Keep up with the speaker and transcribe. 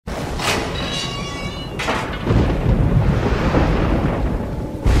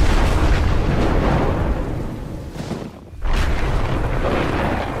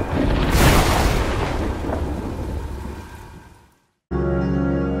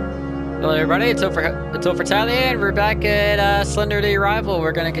Hello everybody, it's over Thailand. We're back at Slender the Arrival.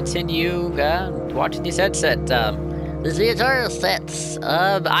 We're gonna continue watching these headsets. These VR sets.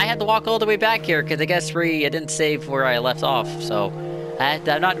 I had to walk all the way back here because I guess I didn't save where I left off, so I'm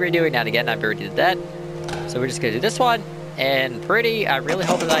not redoing that again. I've already did that. So we're just gonna do this one, and I really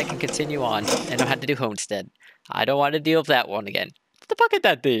hope that I can continue on and know how to do Homestead. I don't want to deal with that one again. What the fuck is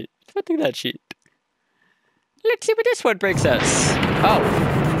that thing? What is that shit? Let's see what this one brings us. Oh.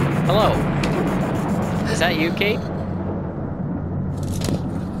 Hello. Is that you, Kate?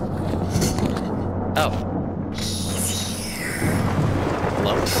 Oh.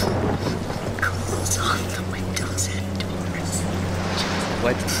 Hello? Close all the windows and doors.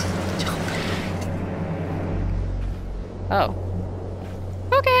 What? Oh.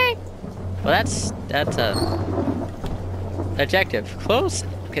 Okay. Well, that's objective. Close.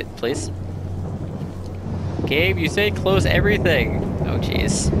 Okay, please. Gabe, you say close everything. Oh,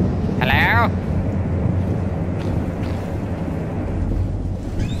 jeez. Hello?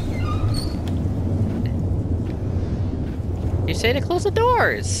 You say to close the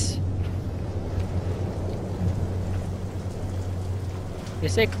doors. You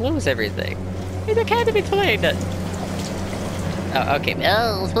say close everything. Hey, there can't be playing it. Oh, okay.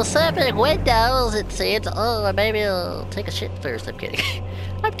 Oh, specific windows, it says. Oh, maybe I'll take a shit first. I'm kidding.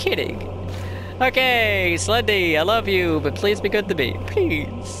 I'm kidding. Okay, Slendy, I love you, but please be good to me.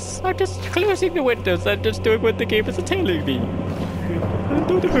 Please. I'm just closing the windows. I'm just doing what the game is telling me.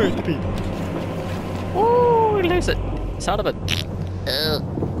 Don't hurt me. Oh, there's it. Sound of it. Oh,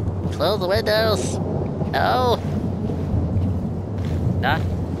 close the windows. Oh. Nah.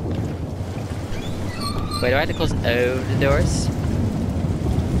 Wait, do I have to close all the doors?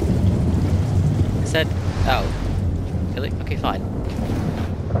 I said, oh. Really? Okay, fine.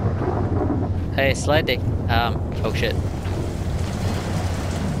 Hey, Slendy. Oh shit.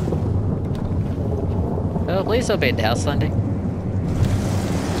 Oh, please obey the house, Slendy.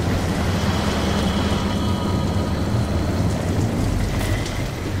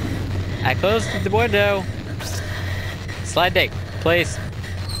 I closed the window. Slendy, please.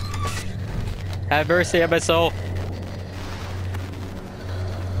 Have mercy on my soul.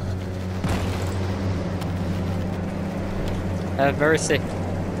 Have mercy.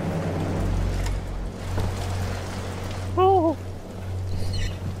 Oh.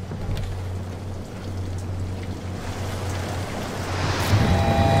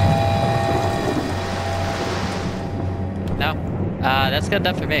 No. That's good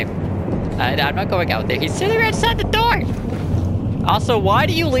enough for me. I'm not going out there. He's sitting right outside the door! Also, why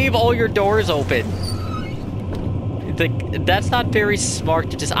do you leave all your doors open? That's not very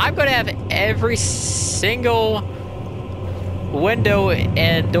smart to just... I'm gonna have every single window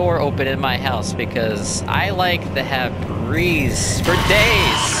and door open in my house because I like to have breeze for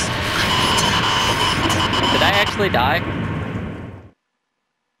days. Did I actually die?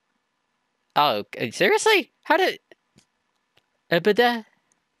 Oh, seriously? How did...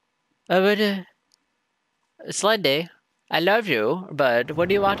 Slendy, I love you, but what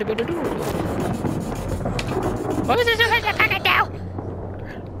do you want me to do? What is this supposed to fucking do?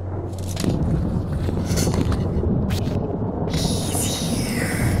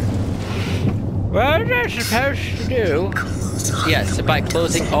 What am I supposed to do? Yes, by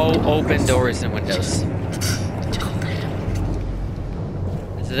closing all open doors and windows.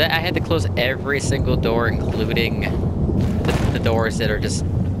 So that I had to close every single door, including the doors that are just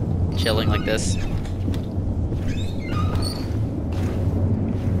chilling like this.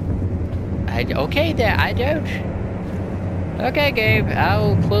 Okay, there, I don't. Okay, Gabe,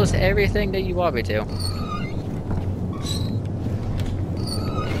 I'll close everything that you want me to.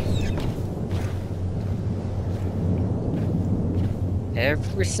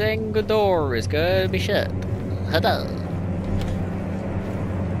 Every single door is gonna be shut. Hello.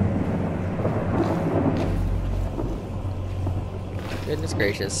 Goodness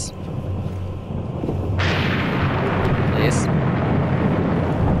gracious. Please.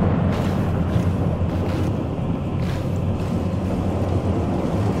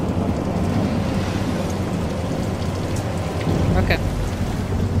 Okay.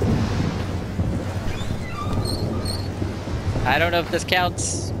 I don't know if this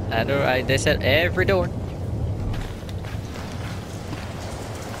counts. They said every door.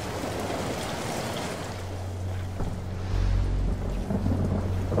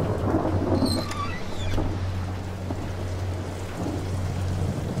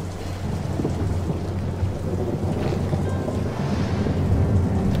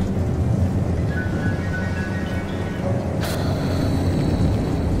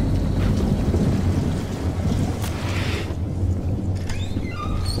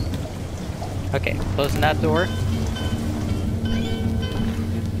 Okay, closing that door.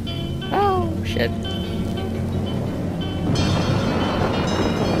 Oh, shit.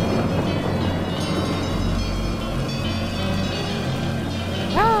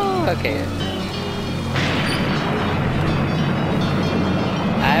 Oh, okay.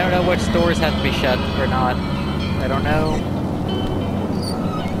 I don't know which doors have to be shut or not. I don't know.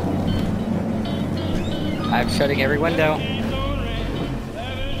 I'm shutting every window.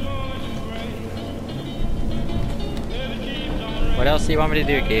 What else do you want me to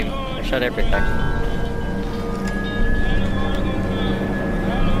do, game? I shut everything.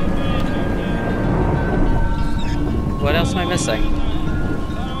 What else am I missing?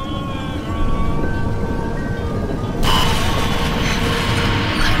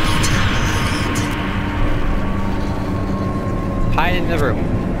 Hide in the room.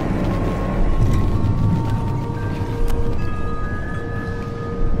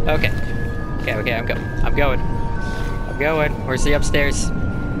 Okay. Okay, I'm going. I'm going. Where's the upstairs?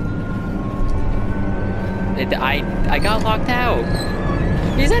 I got locked out.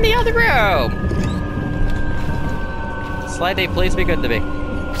 He's in the other room. Slender, please be good to me.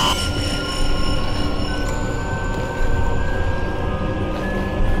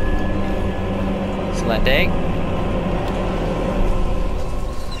 Slender.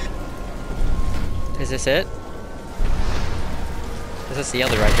 Is this it? Is this the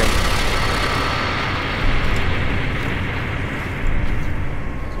other right room?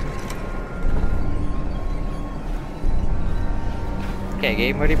 Okay,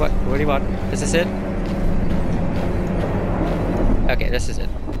 game, what do you want? What do you want? Is this it? Okay, this is it.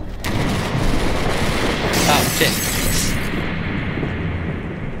 Oh, shit.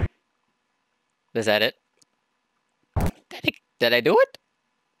 Is that it? Did I do it?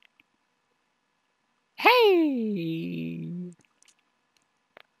 Hey!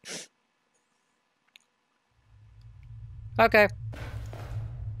 Okay.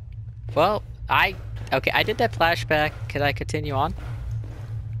 Well, okay, I did that flashback. Could I continue on?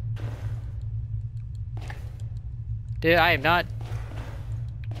 Dude, I am not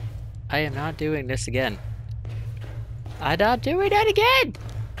doing this again. I'm not doing that again!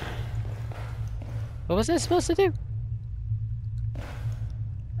 What was I supposed to do?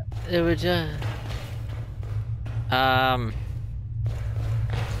 It was just...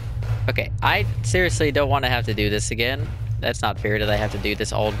 Okay, I seriously don't want to have to do this again. That's not fair that I have to do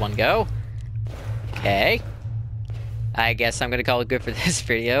this old one go. Okay. I guess I'm gonna call it good for this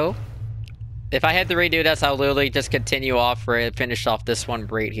video. If I had to redo this, I'll literally just continue off or finish off this one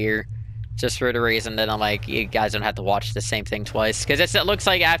right here. Just for the reason that I'm like, you guys don't have to watch the same thing twice. Because it looks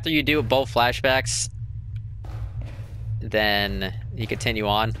like after you do both flashbacks, then you continue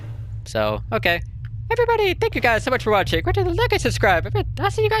on. So, okay. Everybody, thank you guys so much for watching. Go to the like and subscribe.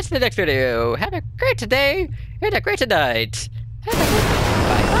 I'll see you guys in the next video. Have a great day and a great night. Have a good